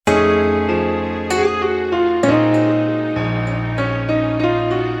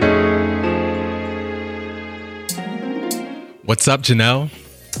What's up, Janelle?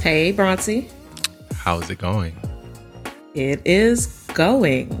 Hey, Bronzy. How's it going? It is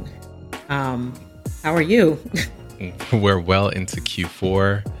going. How are you? We're well into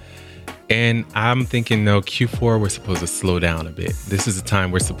Q4. And I'm thinking, no, Q4, we're supposed to slow down a bit. This is the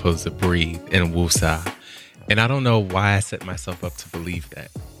time we're supposed to breathe and woosah. And I don't know why I set myself up to believe that.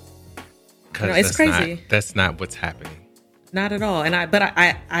 No, it's crazy. That's not what's happening. Not at all. And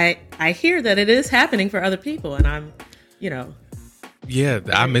I hear that it is happening for other people, and I'm, Yeah,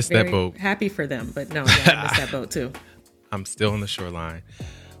 I missed that boat. Happy for them, but no, yeah, I missed that boat too. I'm still on the shoreline.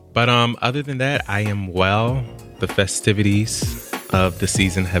 But other than that, I am well. The festivities of the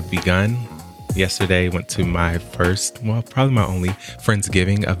season have begun. Yesterday went to my first, probably my only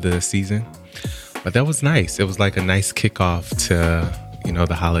Friendsgiving of the season. But that was nice. It was like a nice kickoff to,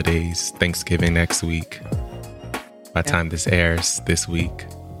 the holidays, Thanksgiving next week. By the time this airs this week.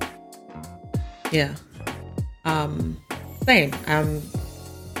 Yeah. Same. I'm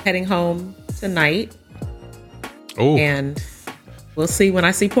heading home tonight. Oh. And we'll see when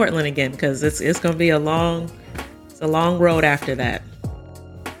I see Portland again, because it's going to be a long road after that.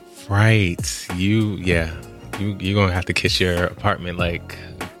 Right. You're going to have to kiss your apartment like,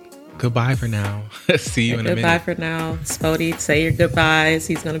 goodbye for now. See you in a minute. Goodbye for now. Spody, say your goodbyes.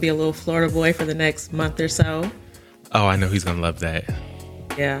 He's going to be a little Florida boy for the next month or so. Oh, I know he's going to love that.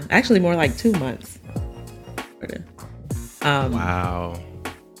 Yeah. Actually, more like 2 months. Wow.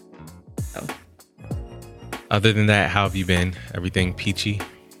 So. Other than that, how have you been? Everything peachy?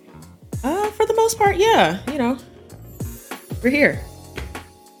 For the most part, yeah. We're here.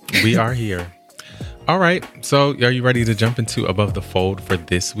 We are here. All right. So are you ready to jump into Above the Fold for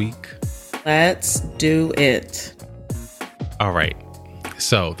this week? Let's do it. All right.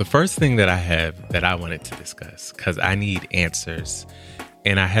 So the first thing that I have that I wanted to discuss, because I need answers,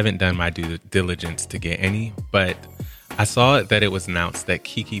 and I haven't done my due diligence to get any, but I saw that it was announced that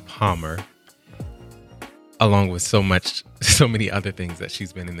Keke Palmer, along with so many other things that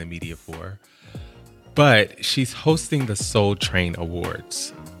she's been in the media for, but she's hosting the Soul Train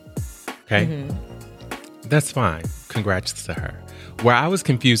Awards. Okay? Mm-hmm. That's fine. Congrats to her. Where I was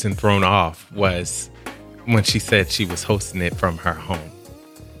confused and thrown off was when she said she was hosting it from her home.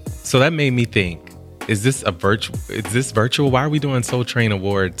 So that made me think, is this virtual? Why are we doing Soul Train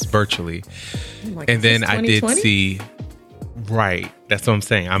Awards virtually? And then I did see, right. That's what I'm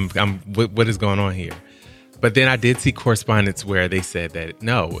saying. What is going on here? But then I did see correspondence where they said that,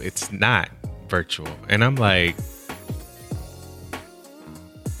 no, it's not virtual. And I'm like,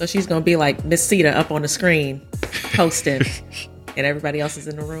 so she's going to be like Miss Sita up on the screen hosting and everybody else is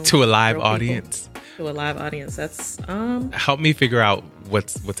in the room. To a live audience. To a live audience. That's help me figure out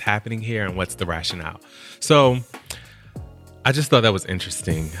what's happening here and what's the rationale. So I just thought that was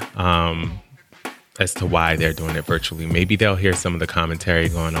interesting as to why they're doing it virtually. Maybe they'll hear some of the commentary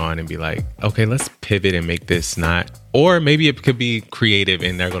going on and be like, okay, let's pivot and make this not, or maybe it could be creative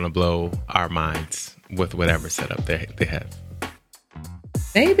and they're going to blow our minds with whatever setup they have.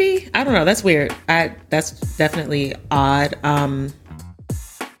 Maybe. I don't know. That's weird. That's definitely odd.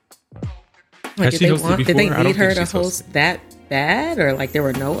 Did they need her to host that bad, or like there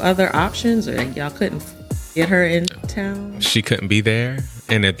were no other options, or y'all couldn't get her in town? She couldn't be there,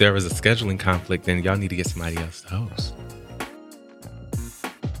 and if there was a scheduling conflict, then y'all need to get somebody else to host.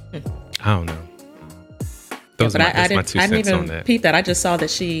 I don't know. I didn't even peep that. I just saw that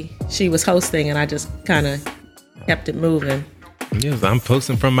she was hosting, and I just kind of kept it moving. Yes, I'm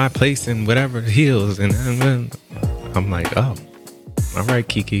posting from my place in whatever hills, and I'm like, oh, all right,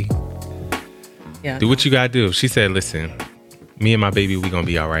 Keke. Yeah. Do what you gotta do. She said, listen, me and my baby, we gonna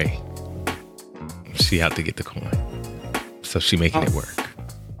be all right. She out to get the coin. So she making it work.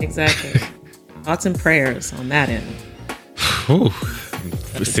 Exactly. Thoughts and prayers on that end. Whew.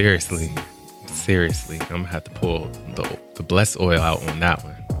 Seriously. I'm gonna have to pull the blessed oil out on that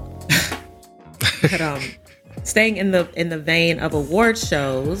one. But staying in the vein of award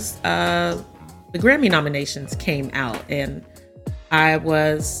shows, the Grammy nominations came out, and I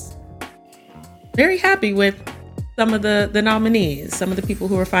was very happy with some of the nominees, some of the people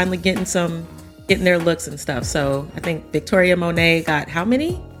who are finally getting their looks and stuff. So I think Victoria Monet got how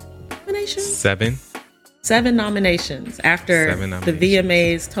many nominations? 7 nominations after the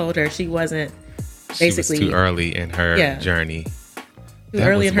VMAs told her she wasn't basically too early in her journey. Too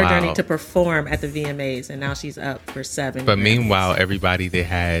early in her journey to perform at the VMAs, and now she's up for 7. But meanwhile, everybody they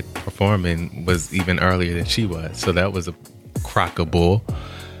had performing was even earlier than she was. So that was a crock of bull.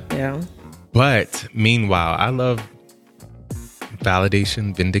 Yeah. But meanwhile, I love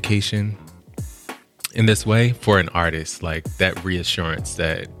validation, vindication in this way for an artist. Like that reassurance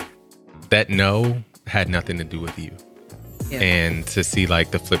that no had nothing to do with you. Yeah. And to see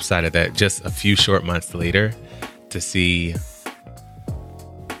like the flip side of that, just a few short months later, to see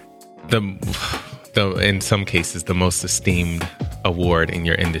the in some cases the most esteemed award in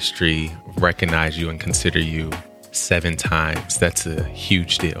your industry recognize you and consider you 7 times. That's a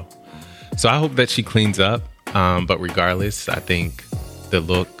huge deal. So I hope that she cleans up. But regardless, I think the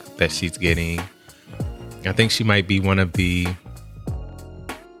look that she's getting, I think she might be one of the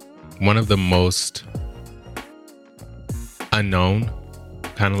most unknown,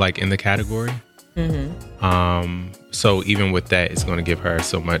 kind of like in the category. So even with that, it's going to give her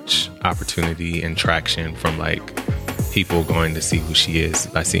so much opportunity and traction from like people going to see who she is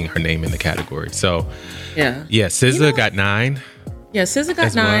by seeing her name in the category. So yeah, SZA got 9. Yeah, SZA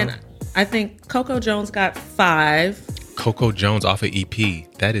got 9. Well. I think Coco Jones got 5. Coco Jones off of EP.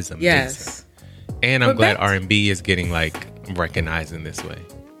 That is amazing. Yes. And I'm glad R&B is getting like recognized in this way.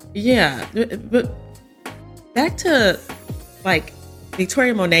 Yeah, but back to like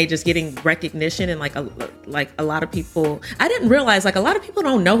Victoria Monet just getting recognition, and like a lot of people, I didn't realize like a lot of people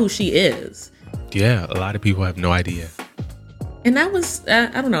don't know who she is. Yeah, a lot of people have no idea. And that was, I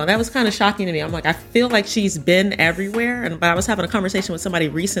don't know, that was kind of shocking to me. I'm like, I feel like she's been everywhere. But I was having a conversation with somebody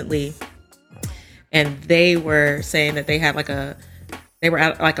recently, and they were saying that they were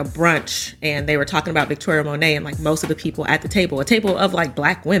at like a brunch, and they were talking about Victoria Monet, and like most of the people at the table, a table of like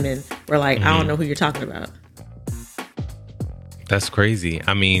Black women, were like, I don't know who you're talking about. That's crazy.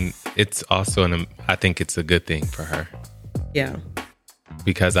 I mean, it's also I think it's a good thing for her. Yeah.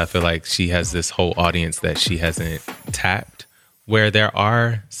 Because I feel like she has this whole audience that she hasn't tapped, where there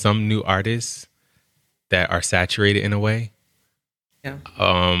are some new artists that are saturated in a way. Yeah.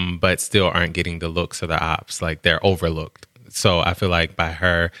 But still aren't getting the looks or the ops. Like they're overlooked. So I feel like by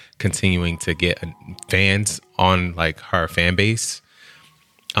her continuing to get fans on like her fan base,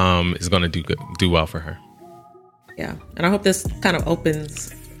 is going to do well for her. Yeah. And I hope this kind of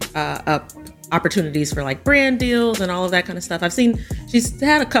opens up opportunities for like brand deals and all of that kind of stuff. I've seen she's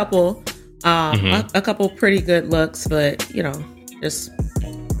had a couple pretty good looks, but you know, just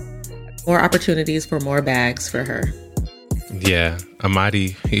more opportunities for more bags for her. Yeah.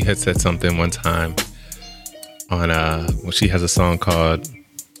 Amadi, he had said something one time on well, she has a song called,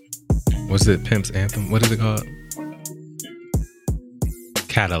 what's it, Pimp's Anthem? What is it called?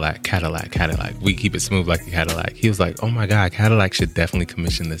 Cadillac. We keep it smooth like a Cadillac. He was like, oh my God, Cadillac should definitely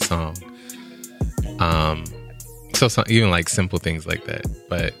commission this song. So even like simple things like that.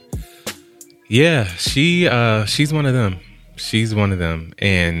 But yeah, she's one of them. She's one of them.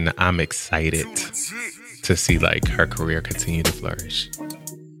 And I'm excited to see like her career continue to flourish.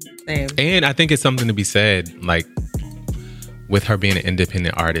 Same. And I think it's something to be said, like with her being an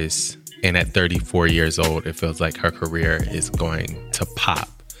independent artist, and at 34 years old, it feels like her career is going to pop.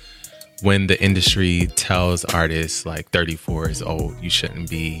 When the industry tells artists like 34 is old, you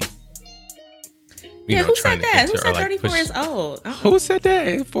shouldn't be, who said that? Who said like 34 is old? Who said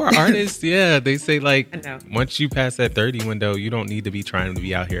that? For artists, yeah. They say like, once you pass that 30 window, you don't need to be trying to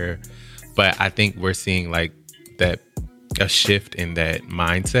be out here. But I think we're seeing like a shift in that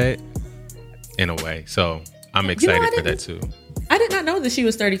mindset in a way. So I'm excited for that too. I did not know that she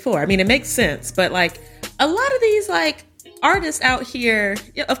was 34. I mean, it makes sense, but like a lot of these like artists out here,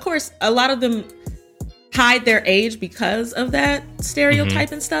 of course, a lot of them hide their age because of that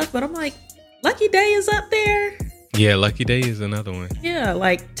stereotype and stuff. But I'm like, Lucky Day is up there. Yeah, Lucky Day is another one. Yeah,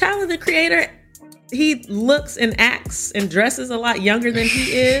 like Tyler the Creator, he looks and acts and dresses a lot younger than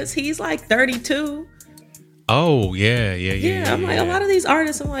he is. He's like 32. Oh, yeah. I'm like, a lot of these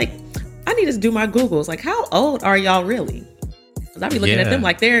artists, I'm like, I need to do my Googles. Like, how old are y'all really? Because I be looking at them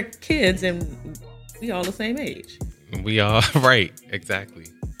like they're kids and we all the same age. We all, right, exactly.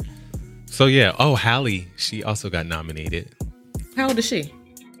 So yeah, Halle, she also got nominated. How old is she?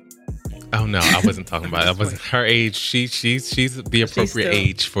 Oh no, I wasn't talking about it. I wasn't her age. She's the appropriate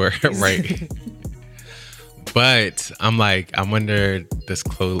age for her, right? But I'm like, I wonder, does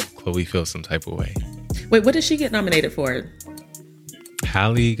Chloe feel some type of way? Wait, what did she get nominated for?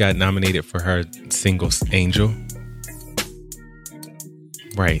 Halle got nominated for her single Angel.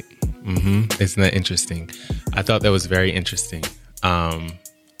 Right. Isn't that interesting? I thought that was very interesting.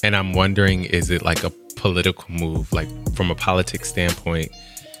 And I'm wondering, is it like a political move? Like from a politics standpoint,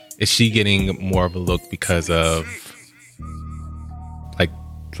 is she getting more of a look because of like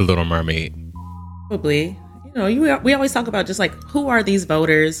The Little Mermaid? Probably. You know, we always talk about just like, who are these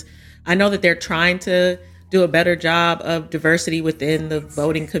voters? I know that they're trying to do a better job of diversity within the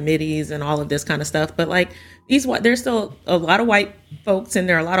voting committees and all of this kind of stuff. But like there's still a lot of white folks, and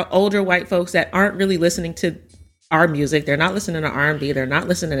there are a lot of older white folks that aren't really listening to our music. They're not listening to R&B. They're not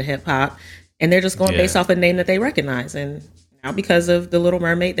listening to hip hop, and they're just going based off a name that they recognize. And Now, because of The Little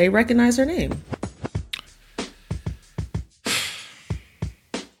Mermaid, they recognize her name.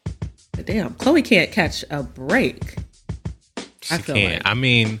 But damn, Chloe can't catch a break. She can't. I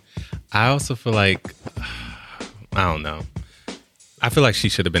mean, I also feel like, I don't know. I feel like she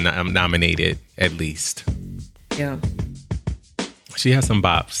should have been nominated at least. Yeah. She has some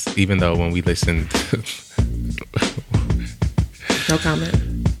bops, even though when we listened. No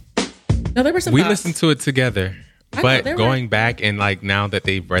comment. No, there were some We bops. listened to it together. But going back and like now that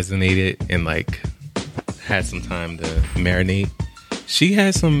they've resonated and like had some time to marinate, she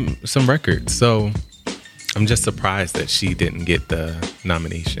has some records. So I'm just surprised that she didn't get the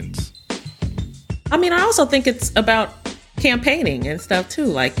nominations. I mean, I also think it's about campaigning and stuff too.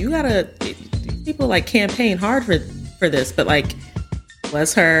 Like people like campaign hard for this, but like,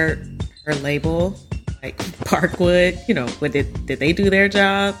 was her label like Parkwood? You know, did they do their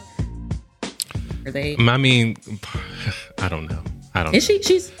job? Are they? I mean, I don't know. Is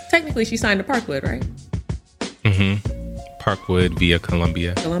she's technically she signed to Parkwood, right? Mm-hmm. Parkwood via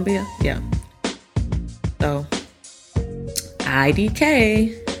Columbia. Columbia, yeah. So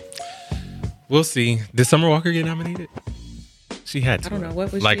IDK. We'll see. Did Summer Walker get nominated? She had to. I don't know.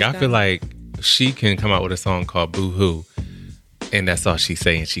 What was like? I feel like she can come out with a song called Boo Hoo, and that's all she's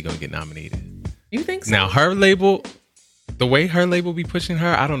saying. She gonna get nominated. You think so? Now her label, the way her label be pushing her,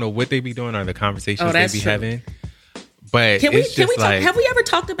 I don't know what they be doing or the conversations they be having. But have we ever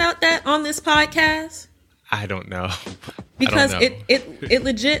talked about that on this podcast? I don't know. Because it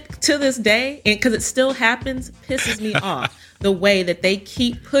legit to this day, and because it still happens, pisses me off the way that they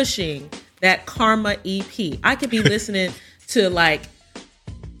keep pushing that Karma EP. I could be listening to like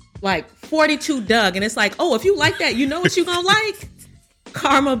 42 Doug, and it's like, oh, if you like that, you know what you gonna like?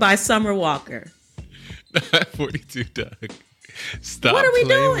 Karma by Summer Walker. 42 Doug. Stop. What are we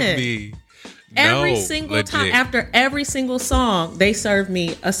playing doing? With me. Every single time, after every single song, they serve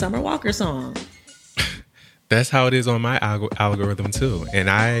me a Summer Walker song. That's how it is on my algorithm too. And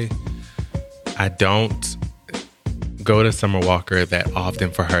I don't go to Summer Walker that often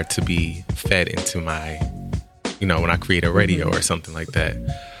for her to be fed into my, when I create a radio or something like that.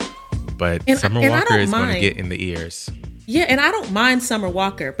 But Summer Walker is going to get in the ears. Yeah, and I don't mind Summer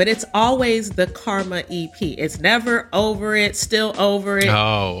Walker, but it's always the Karma EP. It's never Over It, Still Over It.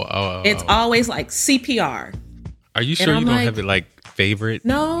 It's always like CPR. Are you sure you don't have it like favorite?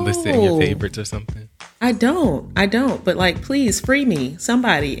 No. Listed in your favorites or something? I don't. But like, please free me.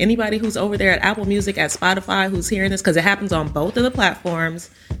 Somebody, anybody who's over there at Apple Music, at Spotify, who's hearing this, because it happens on both of the platforms.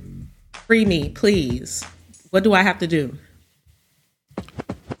 Free me, please. What do I have to do?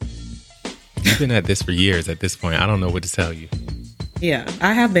 You've been at this for years at this point. I don't know what to tell you. Yeah,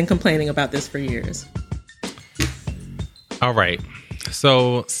 I have been complaining about this for years. All right.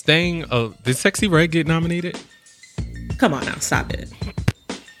 So did Sexy Red get nominated? Come on now, stop it.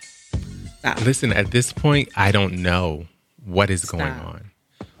 Stop. Listen, at this point, I don't know what is going on.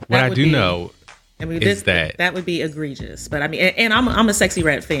 What I do know is that would be egregious. But I mean, and I'm a Sexy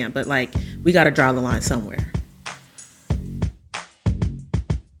Red fan, but like, we got to draw the line somewhere.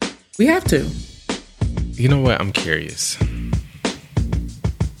 We have to. You know what? I'm curious.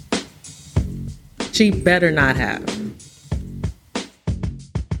 She better not have.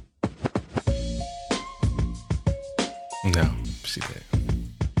 No, she did.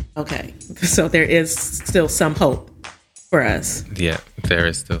 Okay, so there is still some hope for us. Yeah, there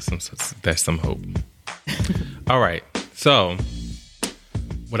is still some hope. All right, so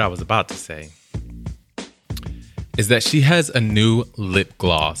what I was about to say is that she has a new lip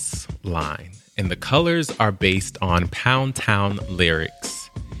gloss line, and the colors are based on Pound Town lyrics.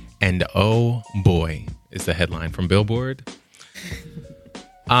 And oh boy, is the headline from Billboard.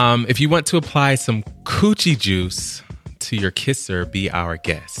 If you want to apply some coochie juice to your kisser, be our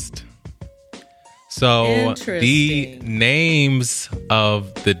guest. So the names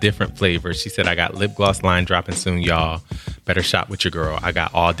of the different flavors, she said, I got lip gloss line dropping soon, y'all. Better shop with your girl. I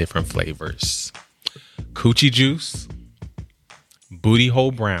got all different flavors. Coochie juice, booty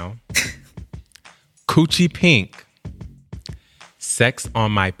hole brown, coochie pink, sex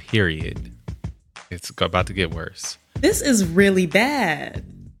on my period. It's about to get worse. This is really bad.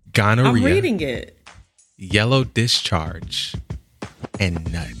 Gonorrhea. I'm reading it. Yellow discharge and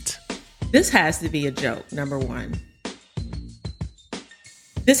nut. This has to be a joke, number one.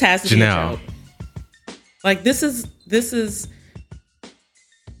 This has to Janelle. be a joke. Like, this is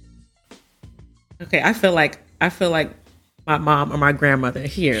okay. I feel like my mom or my grandmother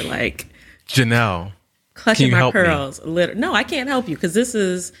here, like, Janelle, clutching my pearls. No, I can't help you because this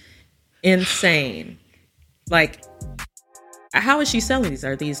is insane. Like, how is she selling these?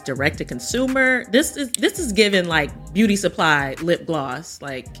 Are these direct to consumer? This is given like beauty supply lip gloss.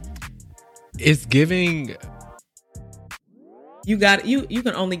 Like it's giving. You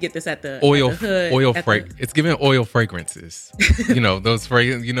can only get this at the oil at the hood, oil it's giving oil fragrances. Those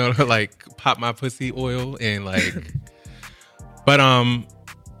fragrance, like pop my pussy oil and like. But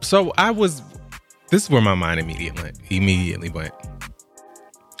so this is where my mind immediately went.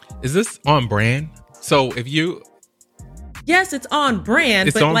 Is this on brand? So if you yes, it's on brand.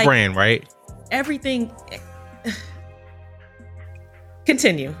 It's on brand, right? Everything.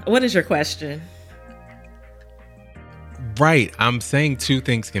 Continue. What is your question? Right. I'm saying two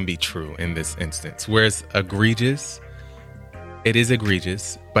things can be true in this instance. Whereas it is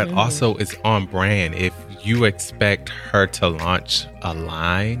egregious, but also it's on brand. If you expect her to launch a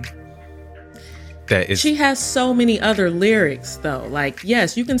line that is... She has so many other lyrics, though. Like,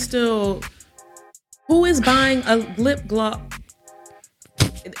 yes, you can still... Who is buying a lip gloss?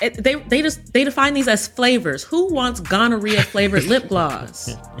 They define these as flavors. Who wants gonorrhea flavored lip gloss?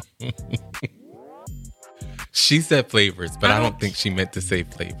 She said flavors, but I don't think she meant to say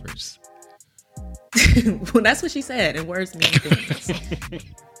flavors. Well, that's what she said, and words mean things.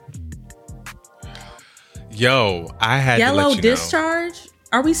 Yo, I had Yellow to let you discharge? Know.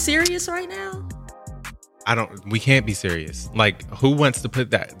 Are we serious right now? We can't be serious. Like, who wants to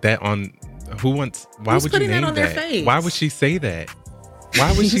put that on? Why would you name that? Their face? Why would she say that?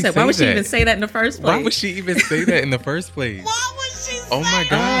 Why would she say why would that? she even say that in the first place? Why would she even say that in the first place? Why would she say Oh my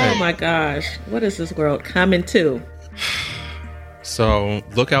god. Oh my gosh. What is this world coming to? So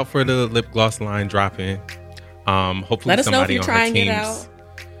look out for the lip gloss line dropping. Hopefully let us somebody know if you're on trying it out.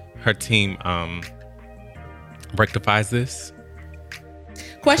 Her team rectifies this.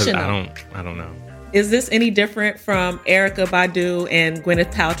 Question I don't know. Is this any different from Erykah Badu and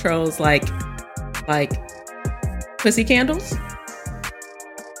Gwyneth Paltrow's like pussy candles?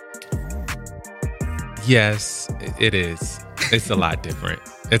 Yes, it is. It's a lot different.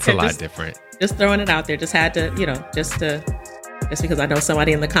 It's a lot different. Just throwing it out there. Just had to, just because I know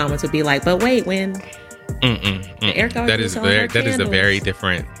somebody in the comments would be like, but wait, when that is a very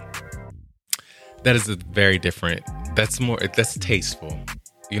different. That's tasteful.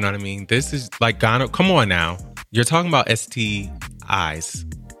 You know what I mean? This is like come on now. You're talking about STIs.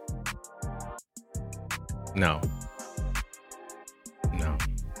 No.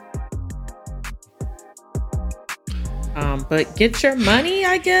 But get your money,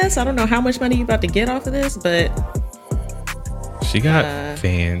 I guess. I don't know how much money you about to get off of this, but she got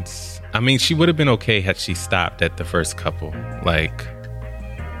fans. I mean, she would have been okay had she stopped at the first couple. Like,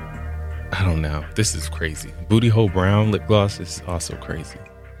 I don't know. This is crazy. Booty Hole Brown lip gloss is also crazy.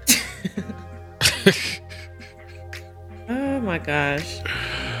 Oh my gosh.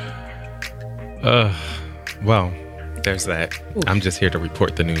 Well, there's that. Ooh. I'm just here to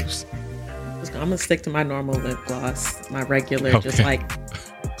report the news. I'm gonna stick to my normal lip gloss, my regular, just like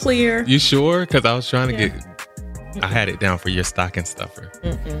clear. You sure? Because I was trying to I had it down for your stocking stuffer.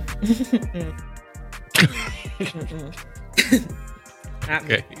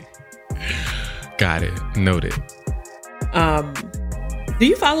 Okay. Got it. Noted. Do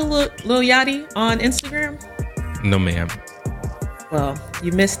you follow Lil Yachty on Instagram? No, ma'am. Well,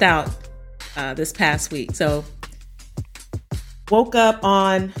 you missed out this past week. So, woke up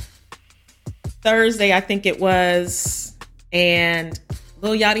on Thursday, I think it was, and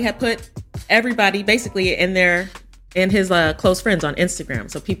Lil Yachty had put everybody basically in his close friends on Instagram.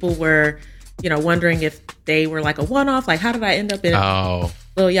 So people were, wondering if they were like a one-off. Like, how did I end up in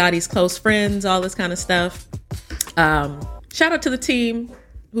Lil Yachty's close friends? All this kind of stuff. Shout out to the team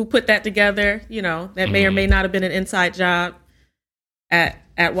who put that together. That may or may not have been an inside job at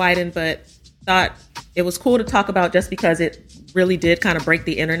Wyden, but thought it was cool to talk about just because it really did kind of break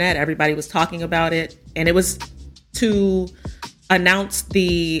the internet. Everybody was talking about it, and it was to announce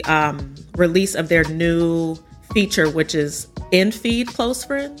the release of their new feature, which is in-feed close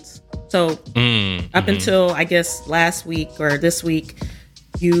friends. So up until I guess last week or this week,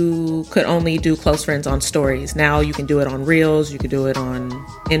 you could only do close friends on stories. Now you can do it on reels, you can do it on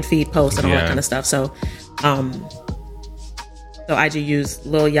in-feed posts and all that kind of stuff. So IG used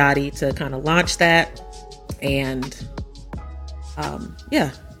Lil Yachty to kind of launch that, and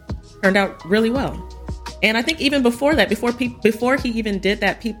turned out really well. And I think even before that, before he even did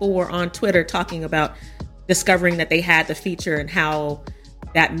that, people were on Twitter talking about discovering that they had the feature and how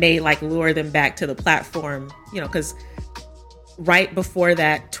that may like lure them back to the platform, because right before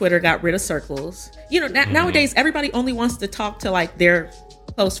that, Twitter got rid of circles. Nowadays everybody only wants to talk to like their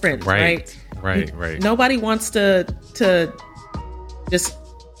close friends, right? Right. Nobody wants to just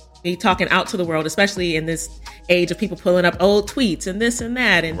be talking out to the world, especially in this age of people pulling up old tweets and this and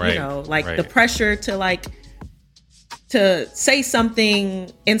that, and Right, you know, like right. the pressure to say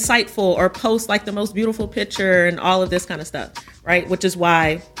something insightful or post like the most beautiful picture and all of this kind of stuff, right? Which is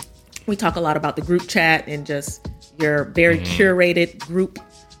why we talk a lot about the group chat and just your very curated group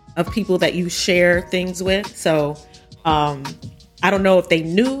of people that you share things with. So I don't know if they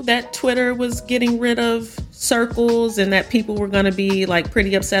knew that Twitter was getting rid of circles and that people were going to be like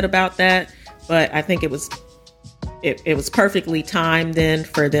pretty upset about that, but I think it was perfectly timed then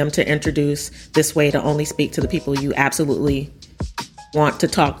for them to introduce this way to only speak to the people you absolutely want to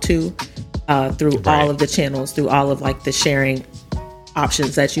talk to through all of the channels, through all of like the sharing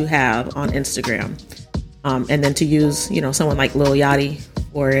options that you have on Instagram. And then to use, you know, someone like Lil Yachty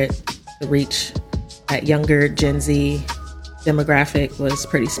for it to reach that younger Gen Z demographic was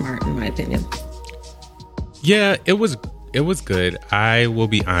pretty smart in my opinion. Yeah, it was good. I will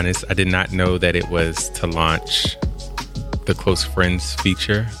be honest, I did not know that it was to launch the close friends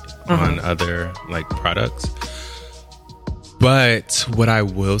feature on other like products. But what I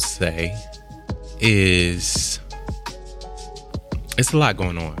will say is it's a lot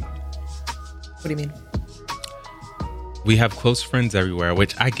going on. What do you mean? We have close friends everywhere,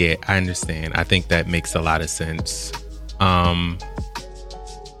 which I get, I understand. I think that makes a lot of sense. Then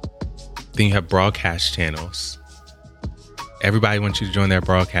you have broadcast channels. Everybody wants you to join their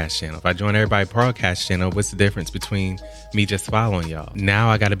broadcast channel. If I join everybody's broadcast channel, what's the difference between me just following y'all? Now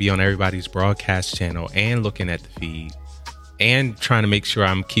I got to be on everybody's broadcast channel and looking at the feed and trying to make sure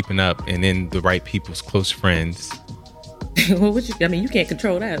I'm keeping up and in the right people's close friends. Well, you can't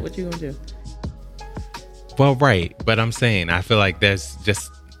control that. What you gonna do? Well, right. But I'm saying, I feel like there's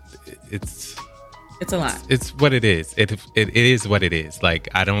just, it's a lot. It's what it is. It is what it is. Like,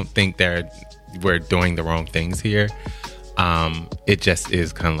 I don't think we're doing the wrong things here. It just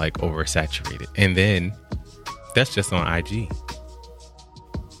is kind of like oversaturated. And then that's just on IG,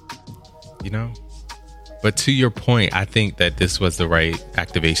 you know? But to your point, I think that this was the right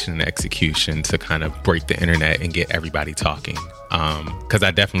activation and execution to kind of break the internet and get everybody talking. Because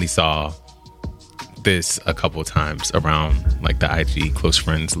I definitely saw this a couple of times around like the IG close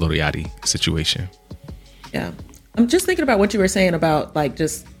friends Lil Yachty situation. Yeah. I'm just thinking about what you were saying about like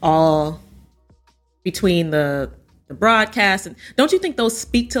just all between the broadcast, and don't you think those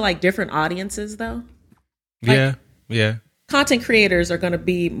speak to like different audiences though? Like, yeah. Content creators are going to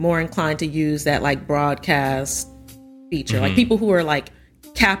be more inclined to use that like broadcast feature, like people who are like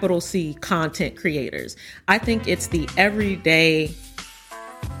capital C content creators. I think it's the everyday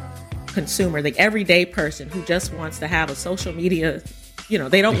consumer, the everyday person who just wants to have a social media, you know,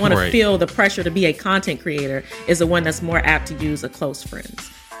 they don't want to feel the pressure to be a content creator, is the one that's more apt to use a close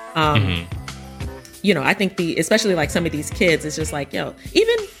friends. You know, I think especially like some of these kids, it's just like, yo,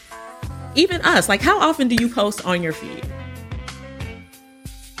 even us, like how often do you post on your feed?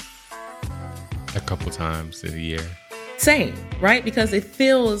 A couple times a year. Same, right? Because it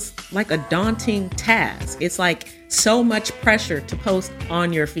feels like a daunting task. It's like so much pressure to post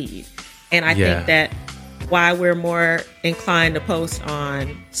on your feed. And I think that why we're more inclined to post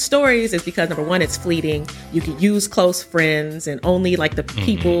on stories is because number one, it's fleeting. You can use close friends and only like the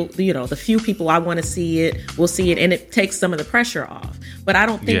people, you know, the few people I want to see it will see it, and it takes some of the pressure off. But I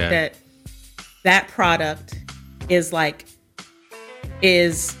don't think that product is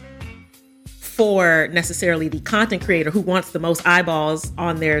for necessarily the content creator who wants the most eyeballs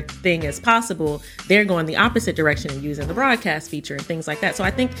on their thing as possible. They're going the opposite direction and using the broadcast feature and things like that. So I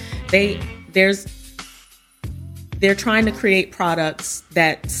think they're trying to create products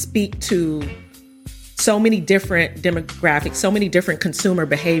that speak to so many different demographics, so many different consumer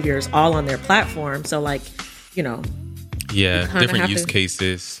behaviors all on their platform. So like, you know. Yeah, different use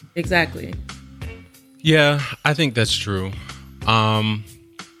cases. Exactly. Yeah, I think that's true.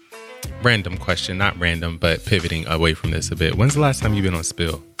 Random question, not random, but pivoting away from this a bit. When's the last time you've been on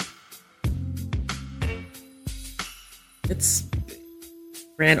Spill? It's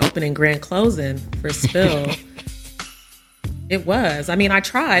grand opening, grand closing for Spill. It was. I mean, I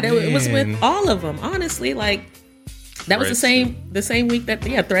tried. It was with all of them. Honestly, like that was the same week that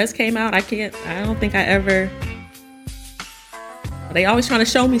Threads came out. I don't think I ever. They always trying to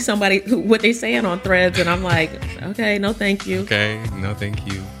show me what they saying on Threads, and I'm like, okay, no, thank you. Okay, no, thank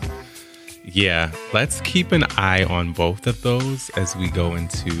you. Yeah, let's keep an eye on both of those as we go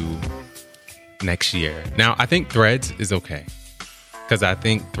into next year. Now, I think Threads is okay because I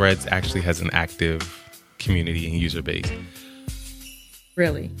think Threads actually has an active community and user base.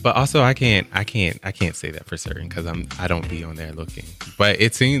 Really? But also, I can't say that for certain because I don't be on there looking. But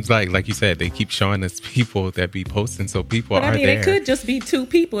it seems like you said, they keep showing us people that be posting, so people But are I mean, there. it could just be two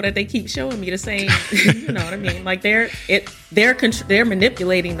people that they keep showing me the same. You know what I mean? Like they're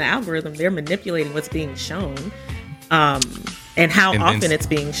manipulating the algorithm. They're manipulating what's being shown, and how And often then- it's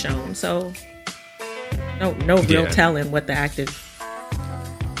being shown. So no real Yeah. telling what the active.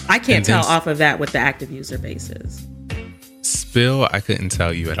 I can't And then tell off of that what the active user base is. Spill, I couldn't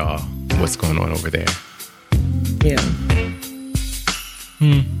tell you at all what's going on over there. Yeah.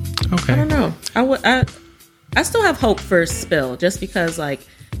 Okay. I don't know. I still have hope for Spill just because like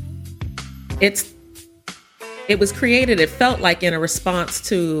it was created, it felt like in a response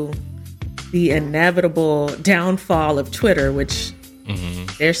to the inevitable downfall of Twitter, which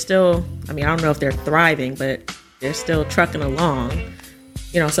they're still, I mean, I don't know if they're thriving, but they're still trucking along.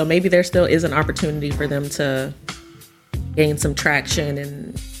 You know, so maybe there still is an opportunity for them to gain some traction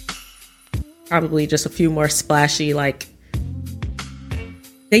and probably just a few more splashy, like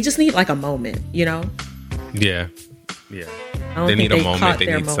they just need like a moment, you know? Yeah. I don't They think need a they moment. caught They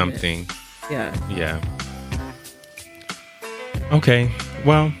their need moment. something. Yeah. Yeah. Okay.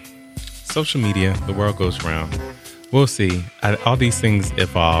 Well, social media, the world goes round. We'll see. All these things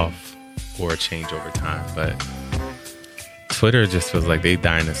evolve or change over time, but Twitter just feels like they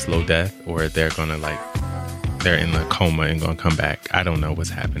dying a slow death, or they're gonna they're in a coma and gonna come back. I don't know what's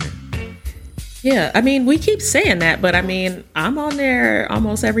happening. Yeah. I mean, we keep saying that, but I mean, I'm on there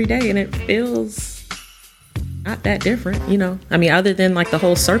almost every day and it feels not that different, you know? I mean, other than like the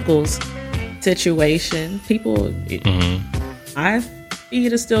whole circles situation, people, I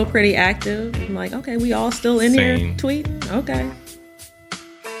feed is still pretty active. I'm like, okay, we all still in here Same. tweeting. Okay.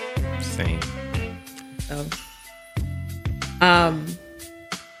 Same. So,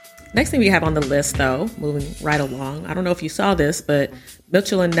 next thing we have on the list, though, moving right along. I don't know if you saw this, but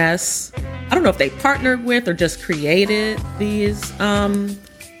Mitchell and Ness, I don't know if they partnered with or just created these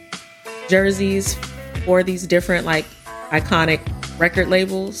jerseys for these different like iconic record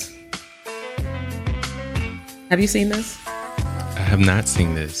labels. Have you seen this? I have not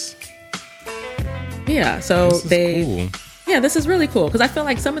seen this. Yeah, so This is cool. Yeah, this is really cool because I feel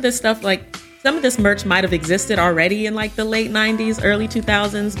like some of this stuff, like some of this merch might have existed already in like the late 90s, early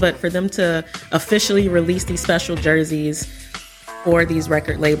 2000s, but for them to officially release these special jerseys for these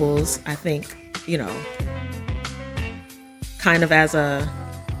record labels, I think, you know, kind of as a,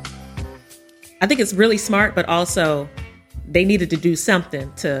 I think it's really smart, but also they needed to do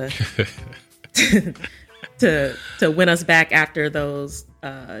something to to win us back after those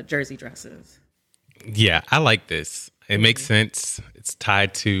jersey dresses. Yeah, I like this. It makes sense. It's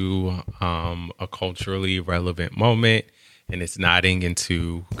tied to a culturally relevant moment, and it's nodding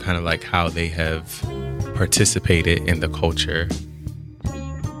into kind of like how they have participated in the culture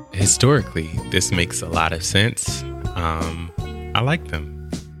historically. This makes a lot of sense. I like them.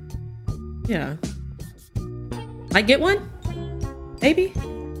 Yeah. I get one? Maybe?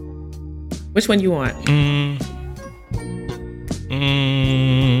 Which one you want?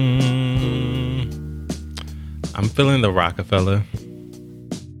 I'm feeling the Rockefeller.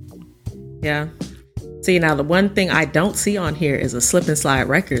 Yeah. See, now the one thing I don't see on here is a Slip and Slide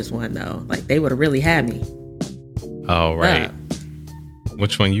Records one, though. Like, they would have really had me. Oh, right. Yeah.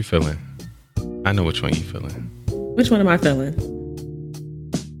 Which one you feeling? I know which one you feeling. Which one am I feeling?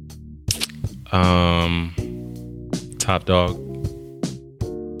 Top Dog.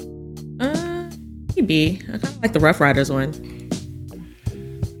 Maybe. I kind of like the Rough Riders one.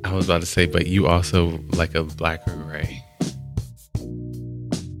 I was about to say, but you also like a Black or Gray.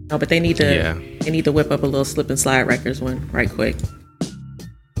 No, but they need to. Yeah. They need to whip up a little Slip and Slide Records one right quick.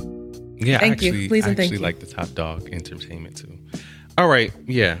 Yeah, Thank you. Please I and thank actually you. like the Top Dog Entertainment too. All right,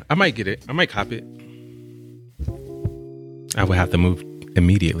 yeah, I might get it. I might cop it. I would have to move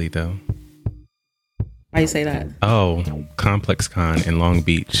immediately though. Why you say that? Oh, Complex Con in Long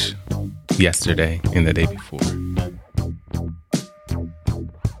Beach yesterday and the day before.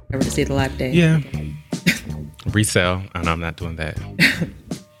 Ever to see the live day? Yeah. Resale, and I'm not doing that.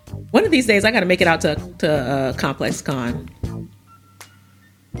 One of these days, I got to make it out to Complex Con.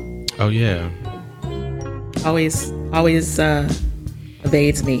 Oh yeah. Always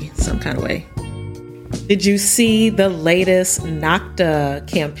evades me some kind of way. Did you see the latest Nocta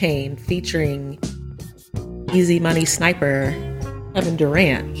campaign featuring Easy Money Sniper Kevin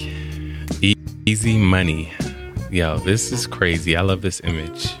Durant? Easy Money. Yo, this is crazy. I love this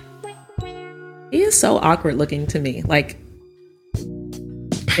image. He is so awkward looking to me, like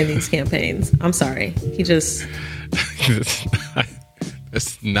in these campaigns. I'm sorry. He just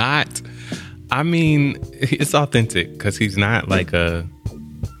It's not. I mean, it's authentic because he's not like a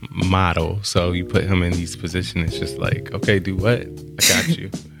model. So you put him in these positions. It's just like, okay, do what? I got you.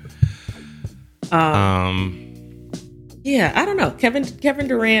 Yeah, I don't know. Kevin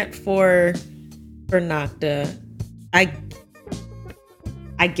Durant for Nocta.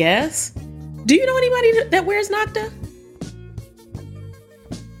 I guess. Do you know anybody that wears Nocta?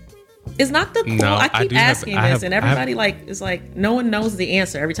 Is Nocta cool? No, I keep asking this, and everybody is like, no one knows the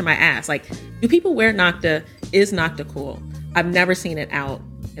answer every time I ask. Like, do people wear Nocta? Is Nocta cool? I've never seen it out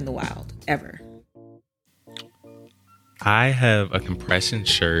in the wild ever. I have a compression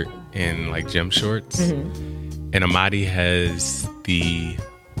shirt and like gym shorts, and Amadi has the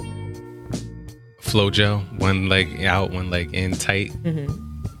FloJo, one leg out, one leg in tight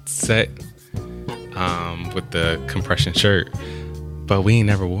set with the compression shirt, but we ain't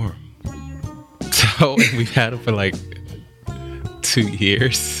never wore them. So we've had them for like 2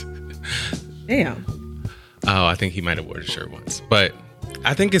 years. Damn. Oh, I think he might have worn the shirt once, but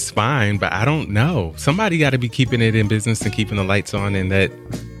I think it's fine. But I don't know. Somebody got to be keeping it in business and keeping the lights on in that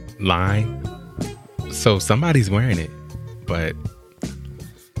line. So somebody's wearing it. But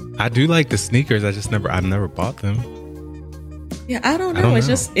I do like the sneakers. I've never bought them. Yeah, I don't know.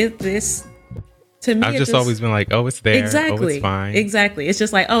 This to me. I've just always been like, oh, it's there. Exactly. Oh, it's fine. Exactly. It's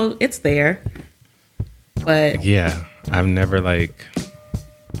just like, oh, it's there. But yeah, I've never like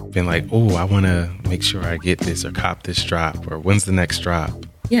been like, oh, I want to make sure I get this or cop this drop or when's the next drop.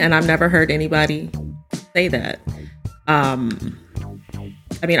 Yeah, and I've never heard anybody say that. I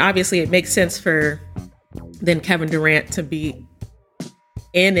mean, obviously, it makes sense for then Kevin Durant to be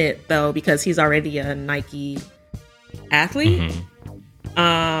in it though, because he's already a Nike athlete.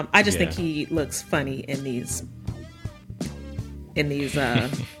 I just think he looks funny in these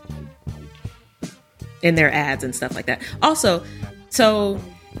in their ads and stuff like that. Also, so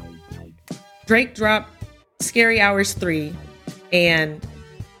Drake dropped Scary Hours 3 and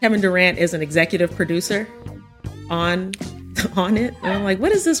Kevin Durant is an executive producer on it. And I'm like,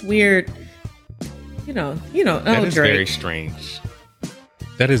 what is this weird, That is Drake. very strange.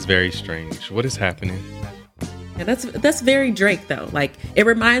 That is very strange. What is happening? Yeah, that's very Drake though. Like, it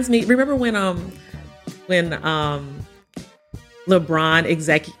reminds me, remember when LeBron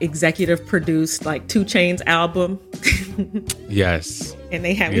executive produced like 2 Chainz album? Yes. And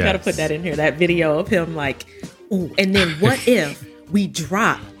we got to put that in here, that video of him like, ooh, and then what if we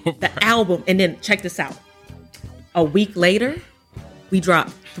drop the album and then check this out. A week later, we drop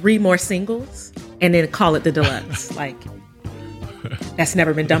 3 more singles and then call it the deluxe. Like, that's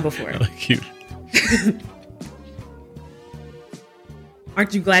never been done before. Like you.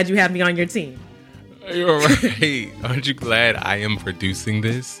 Aren't you glad you have me on your team? You're right. Aren't you glad I am producing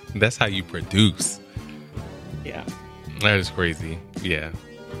this? That's how you produce. Yeah. That is crazy. Yeah.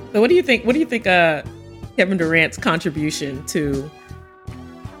 So what do you think Kevin Durant's contribution to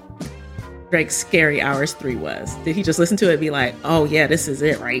Drake's Scary Hours 3 was? Did he just listen to it and be like, oh yeah, this is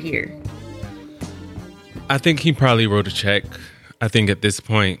it right here? I think he probably wrote a check. I think at this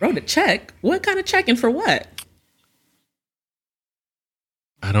point. Wrote a check? What kind of check and for what?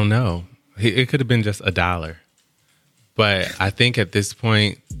 I don't know. It could have been just $1. But I think at this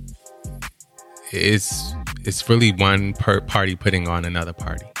point, it's really one party putting on another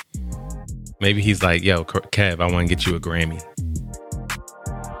party. Maybe he's like, yo, Kev, I want to get you a Grammy.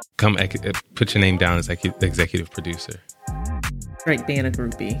 Come put your name down as executive producer. Drake being a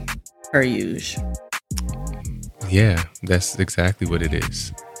groupie, per usual. Yeah, that's exactly what it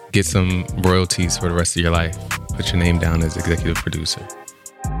is. Get some royalties for the rest of your life. Put your name down as executive producer.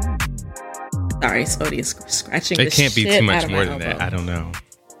 Sorry, Spody is scratching the shit. It can't be too much more than elbow. that. I don't know.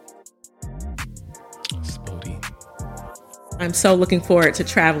 Spody. I'm so looking forward to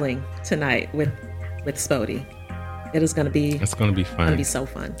traveling tonight with Spody. It is going to be. It's going to be fun. It's going to be so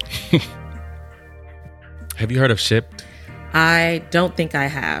fun. Have you heard of Shipt? I don't think I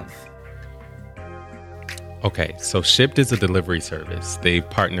have. Okay, so Shipt is a delivery service. They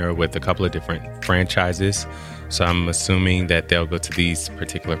partner with a couple of different franchises. So I'm assuming that they'll go to these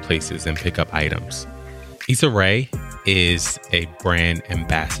particular places and pick up items. Issa Rae is a brand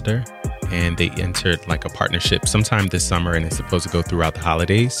ambassador, and they entered like a partnership sometime this summer, and it's supposed to go throughout the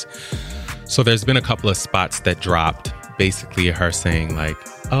holidays. So there's been a couple of spots that dropped, basically her saying like,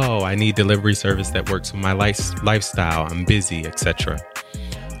 oh, I need delivery service that works with my lifestyle. I'm busy, etc.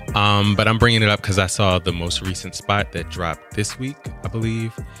 But I'm bringing it up because I saw the most recent spot that dropped this week, I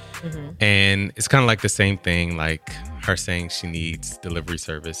believe. And it's kind of like the same thing, like her saying she needs delivery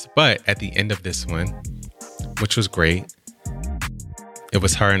service. But at the end of this one, which was great, it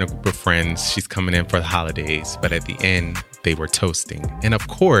was her and a group of friends. She's coming in for the holidays. But at the end, they were toasting. And of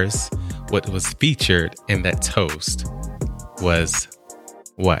course, what was featured in that toast was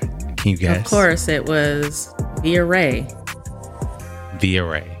What? Can you guess? Of course, it was Via Ray. Via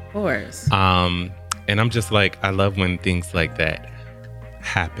Ray. Of course. And I'm just like, I love when things like that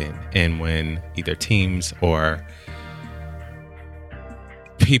happen, and when either teams or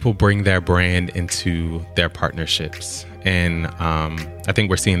people bring their brand into their partnerships. And I think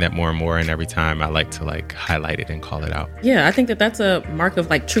we're seeing that more and more, and every time I like to like highlight it and call it out. Yeah, I think that that's a mark of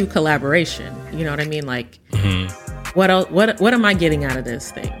like true collaboration. You know what I mean? Like, what else, what am I getting out of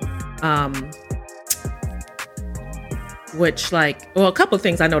this thing? Which, like, well, a couple of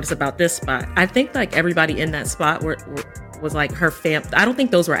things I noticed about this spot. I think like everybody in that spot was like her fam. I don't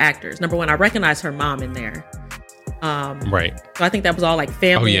think those were actors. Number one, I recognize her mom in there. Right. So I think that was all like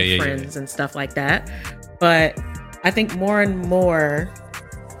family and friends and stuff like that. But I think more and more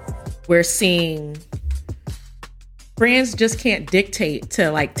we're seeing brands just can't dictate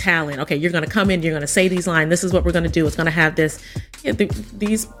to like talent. Okay, you're going to come in, you're going to say these lines. This is what we're going to do. It's going to have this. Yeah,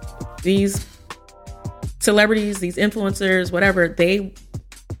 these celebrities, these influencers, whatever, they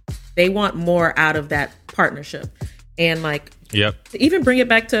want more out of that partnership. And like, to even bring it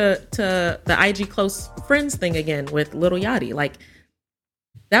back to the IG close friends thing again with Lil Yachty. Like,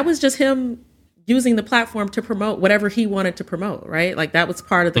 that was just him using the platform to promote whatever he wanted to promote, right? Like, that was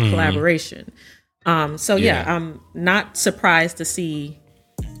part of the collaboration. So I'm not surprised to see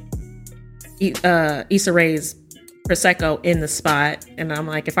Issa Rae's Prosecco in the spot. And I'm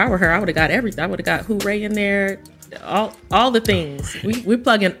like, if I were her, I would have got everything. I would have got Hooray in there. All the things. We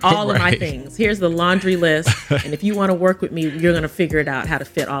plug in all of my things. Here's the laundry list. And if you want to work with me, you're going to figure it out how to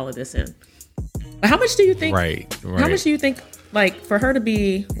fit all of this in. But how much do you think? Right. How much do you think, like, for her to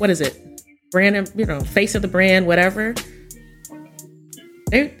be, what is it? Brand, face of the brand, whatever.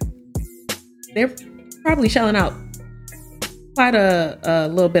 They're probably shelling out quite a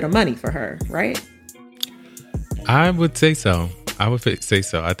little bit of money for her, right? I would say so.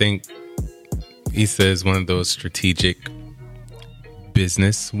 I think Issa is one of those strategic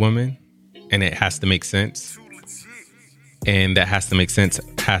business women, and it has to make sense. And that has to make sense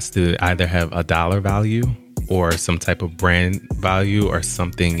has to either have a dollar value or some type of brand value or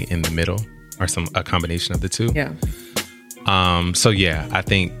something in the middle, or a combination of the two. Yeah. So yeah, I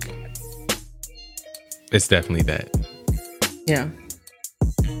think it's definitely that. Yeah.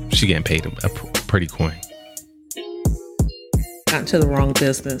 She getting paid a pretty coin. Got into the wrong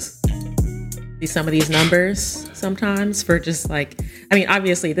business. See some of these numbers sometimes for just like, I mean,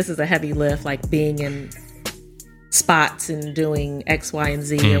 obviously this is a heavy lift, like being in spots and doing X, Y, and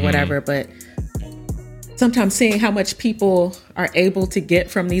Z or whatever, but sometimes seeing how much people are able to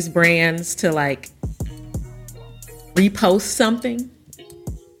get from these brands to like repost something,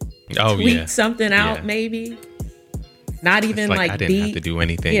 tweet something out, maybe not even like I didn't have to do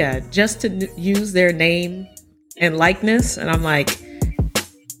anything. Yeah, just to use their name and likeness. And I'm like,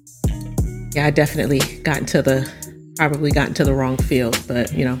 yeah, I definitely probably got into the wrong field,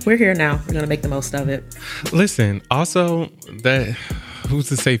 but we're here now. We're going to make the most of it. Listen, also that who's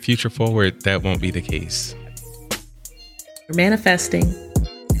to say future forward that won't be the case? We're manifesting.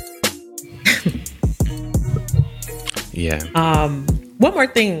 Yeah. One more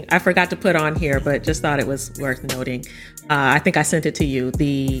thing I forgot to put on here, but just thought it was worth noting. I think I sent it to you.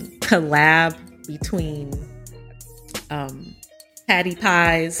 The collab between Patty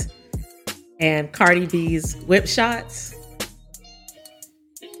Pies and Cardi B's Whip Shots.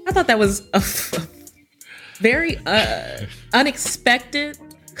 I thought that was a very unexpected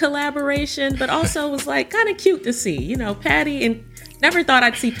collaboration, but also was like kind of cute to see. Patty, and never thought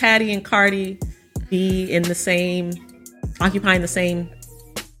I'd see Patty and Cardi be in the same, occupying the same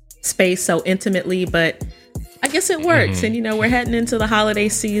space so intimately, but I guess it works. And we're heading into the holiday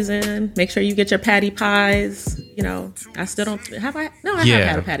season. Make sure you get your Patty Pies. I still don't have I have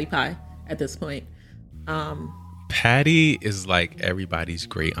had a Patty Pie at this point. Patty is like everybody's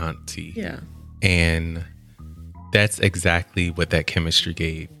great auntie. Yeah. And that's exactly what that chemistry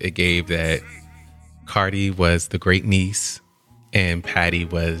gave. It gave that Cardi was the great niece and Patty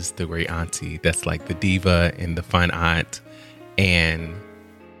was the great auntie. That's like the diva and the fun aunt. And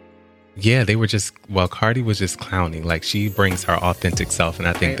yeah, they were just, Cardi was just clowning. Like, she brings her authentic self, and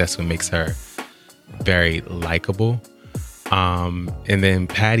I think that's what makes her very likable. And then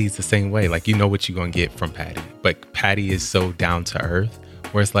Patty's the same way. Like, what you're going to get from Patty. But Patty is so down to earth,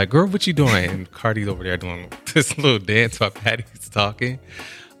 where it's like, girl, what you doing? And Cardi's over there doing this little dance while Patty's talking.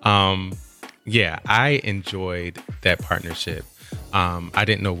 Yeah, I enjoyed that partnership. I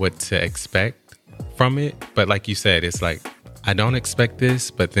didn't know what to expect from it. But like you said, it's like, I don't expect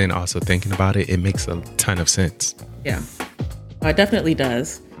this, but then also thinking about it, it makes a ton of sense. Yeah, it definitely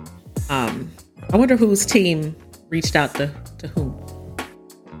does. I wonder whose team reached out to whom.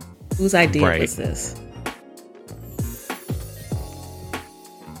 Whose idea Right. was this?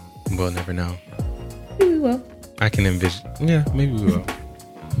 We'll never know. Maybe we will. I can envision. Yeah, maybe we will.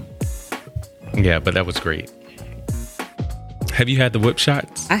 Yeah, but that was great. Have you had the whip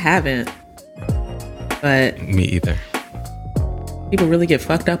shots? I haven't, but Me either. people really get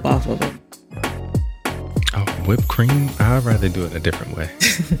fucked up off of them. Oh, whipped cream? I'd rather do it a different way.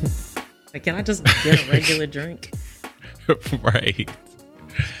 Like, can I just get a regular drink? Right.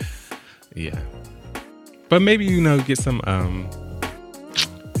 Yeah. But maybe, get some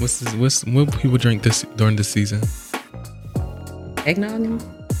what people drink this during the season? Eggnog?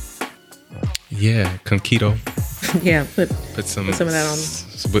 Yeah, conquito. Yeah, put Some of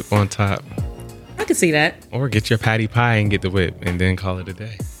that on. Whip on top. I can see that. Or get your patty pie and get the whip and then call it a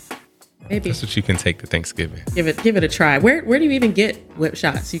day. Maybe That's what you can take to Thanksgiving. give it a try. Where do you even get whip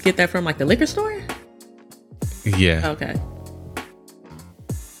shots? You get that from like the liquor store? Yeah. Okay.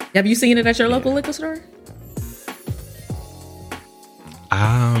 Have you seen it at your local liquor store?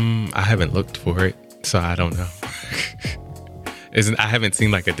 I haven't looked for it, so I don't know. I haven't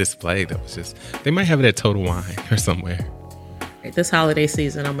seen like a display that was just. They might have it at Total Wine or somewhere. Right, this holiday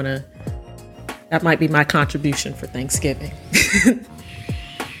season, that might be my contribution for Thanksgiving.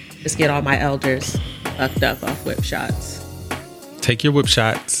 Just get all my elders fucked up off whip shots. Take your whip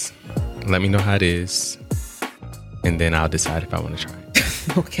shots. Let me know how it is, and then I'll decide if I want to try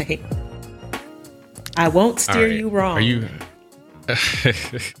it. Okay. I won't steer you wrong.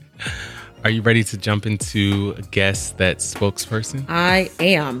 Are you ready to jump into Guess That Spokesperson? I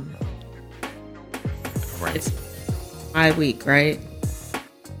am. All right. It's my week, right?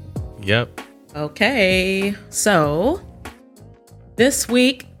 Yep. Okay. So this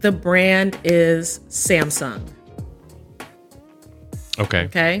week, the brand is Samsung. Okay.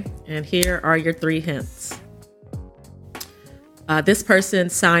 Okay. And here are your 3 hints. This person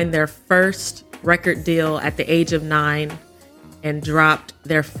signed their first record deal at the age of 9 and dropped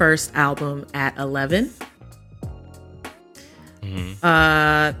their first album at 11.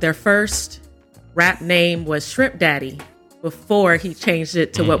 Their first rap name was Shrimp Daddy before he changed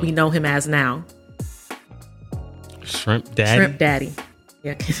it to what we know him as now. Shrimp Daddy? Shrimp Daddy.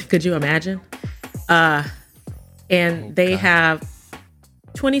 Yeah, could you imagine? And they have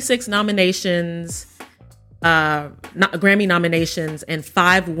 26 nominations, Grammy nominations, and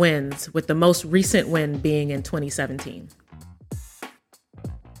 5 wins, with the most recent win being in 2017.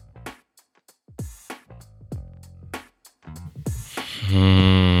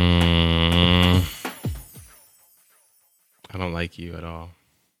 I don't like you at all.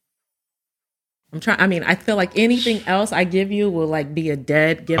 I feel like anything else I give you will like be a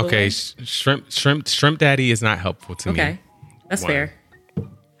dead giveaway. Okay, Shrimp Daddy is not helpful to me. Okay, that's fair.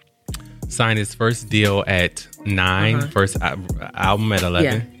 Signed his first deal at 9, first album at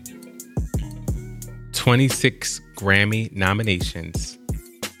 11. Yeah. 26 Grammy nominations.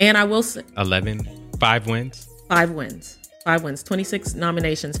 And I will say 5 wins. 5 wins. 5 wins. 26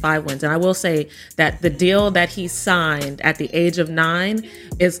 nominations, 5 wins. And I will say that the deal that he signed at the age of 9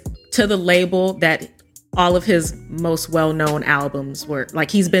 is to the label that all of his most well-known albums were. Like,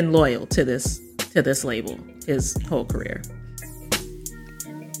 he's been loyal to this label his whole career.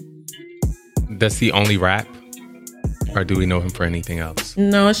 Does he only rap? Or do we know him for anything else?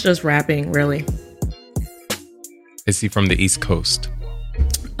 No, it's just rapping, really. Is he from the East Coast?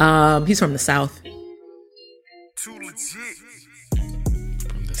 He's from the South. From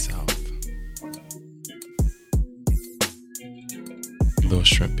the South. Lil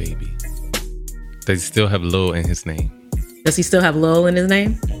Shrimp Baby. Does he still have Lil in his name? Does he still have Lil in his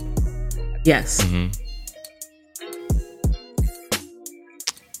name? Yes. Mm-hmm.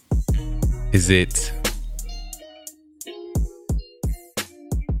 Is it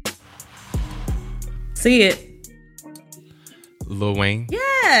See it. Lil Wayne?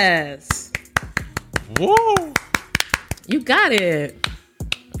 Yes. Woo! You got it.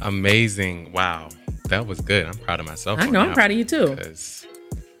 Amazing. Wow. That was good. I'm proud of myself. I know. I'm proud of you too.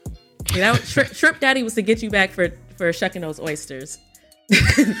 Yeah, Shrimp Daddy was to get you back for shucking those oysters.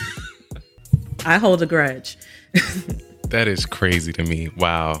 I hold a grudge. that is crazy to me.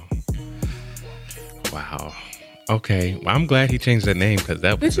 Wow. Okay. Well, I'm glad he changed that name because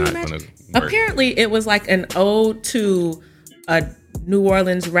that was not going to work. Apparently, it was like an ode to a New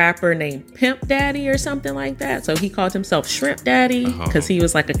Orleans rapper named Pimp Daddy or something like that. So he called himself Shrimp Daddy because he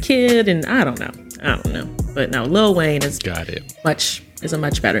was like a kid, and I don't know. But no, Lil Wayne is a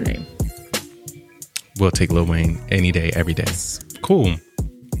much better name. We'll take Lil Wayne any day, every day. Cool.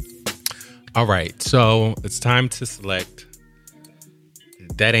 All right, so it's time to select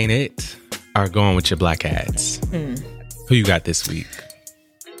That Ain't It or Going With Your Black Ads. Who you got this week?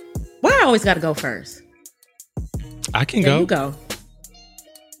 always got to go first. I can There go. you go.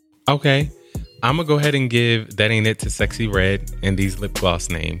 Okay. I'm going to go ahead and give That Ain't It to Sexy Red and these lip gloss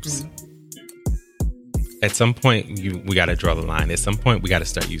names. At some point, we got to draw the line. At some point, we got to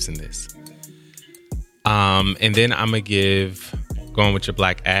start using this. And then I'm going to give Going With Your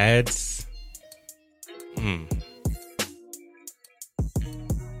Black Ads.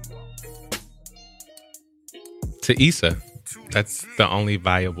 To Issa. That's the only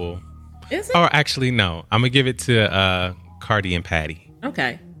viable. Is it? Or actually, no. I'm going to give it to Cardi and Patty.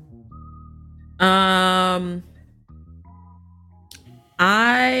 Okay. I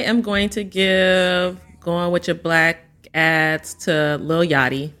am going to give Going With Your Black Ads to Lil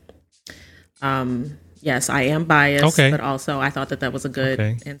Yachty. Yes, I am biased, Okay. but also I thought that was a good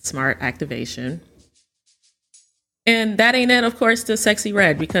Okay. and smart activation. And That Ain't It, of course, to Sexy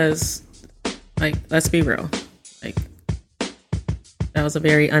Red, because, like, let's be real. Like, that was a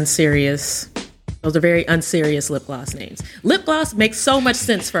very unserious. Those are very unserious lip gloss names. Lip gloss makes so much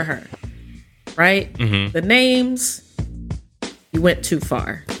sense for her, right? Mm-hmm. The names, you went too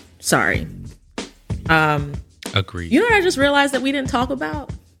far. Sorry. Agreed. You know what I just realized that we didn't talk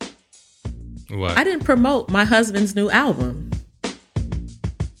about? What? I didn't promote my husband's new album.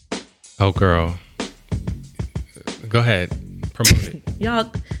 Oh, girl. Go ahead. Promote it. Y'all,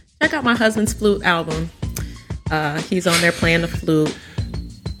 check out my husband's flute album. He's on there playing the flute.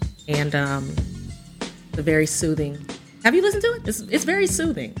 And the very soothing. Have you listened to it? It's very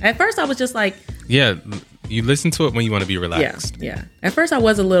soothing. At first, I was just like... Yeah, you listen to it when you want to be relaxed. Yeah. At first, I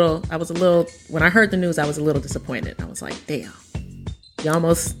was a little... When I heard the news, I was a little disappointed. I was like, damn. You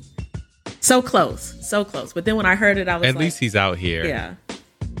almost... So close. But then when I heard it, I was At least he's out here. Yeah.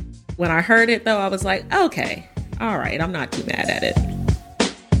 When I heard it, though, I was like, okay. All right. I'm not too mad at it.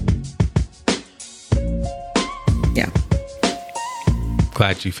 Yeah.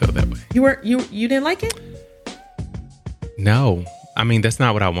 Glad you feel that way. You didn't like it? No. I mean, that's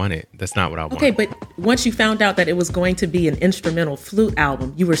not what I wanted. That's not what I wanted. Okay, but once you found out that it was going to be an instrumental flute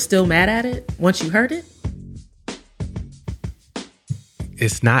album, you were still mad at it once you heard it?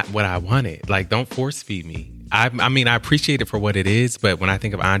 It's not what I wanted. Like, don't force feed me. I mean, I appreciate it for what it is, but when I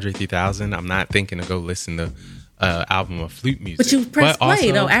think of Andre 3000, I'm not thinking to go listen to album of flute music. But you pressed play,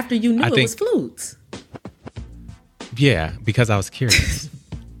 also, though, after you knew I it think- was flutes. Yeah, because I was curious.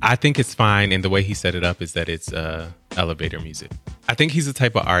 I think it's fine, and the way he set it up is that it's elevator music. I think he's the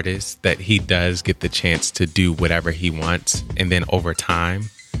type of artist that he does get the chance to do whatever he wants, and then over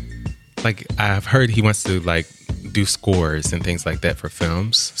time, like I've heard he wants to like do scores and things like that for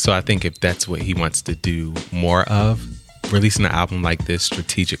films. So I think if that's what he wants to do more of, releasing an album like this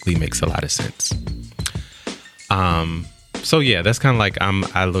strategically makes a lot of sense. So yeah, that's kind of like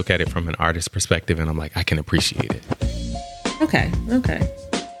I look at it from an artist perspective, and I'm like, I can appreciate it. Okay.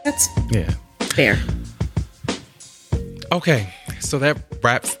 That's Yeah. fair. Okay, so that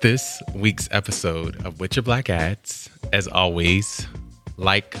wraps this week's episode of With Your Black Ads. As always,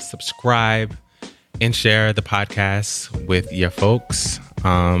 like, subscribe, and share the podcast with your folks.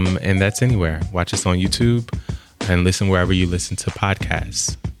 And that's anywhere. Watch us on YouTube and listen wherever you listen to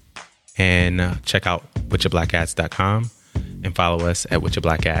podcasts. And check out withyourblackads.com and follow us at With Your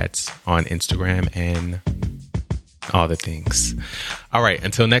Black Ads on Instagram and all the things. All right,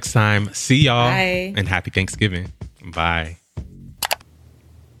 until next time, see y'all. Bye. And happy Thanksgiving. Bye.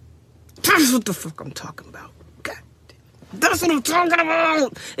 That's what the fuck I'm talking about. God, that's what I'm talking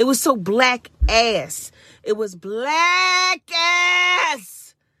about. It was so black ass. It was black ass.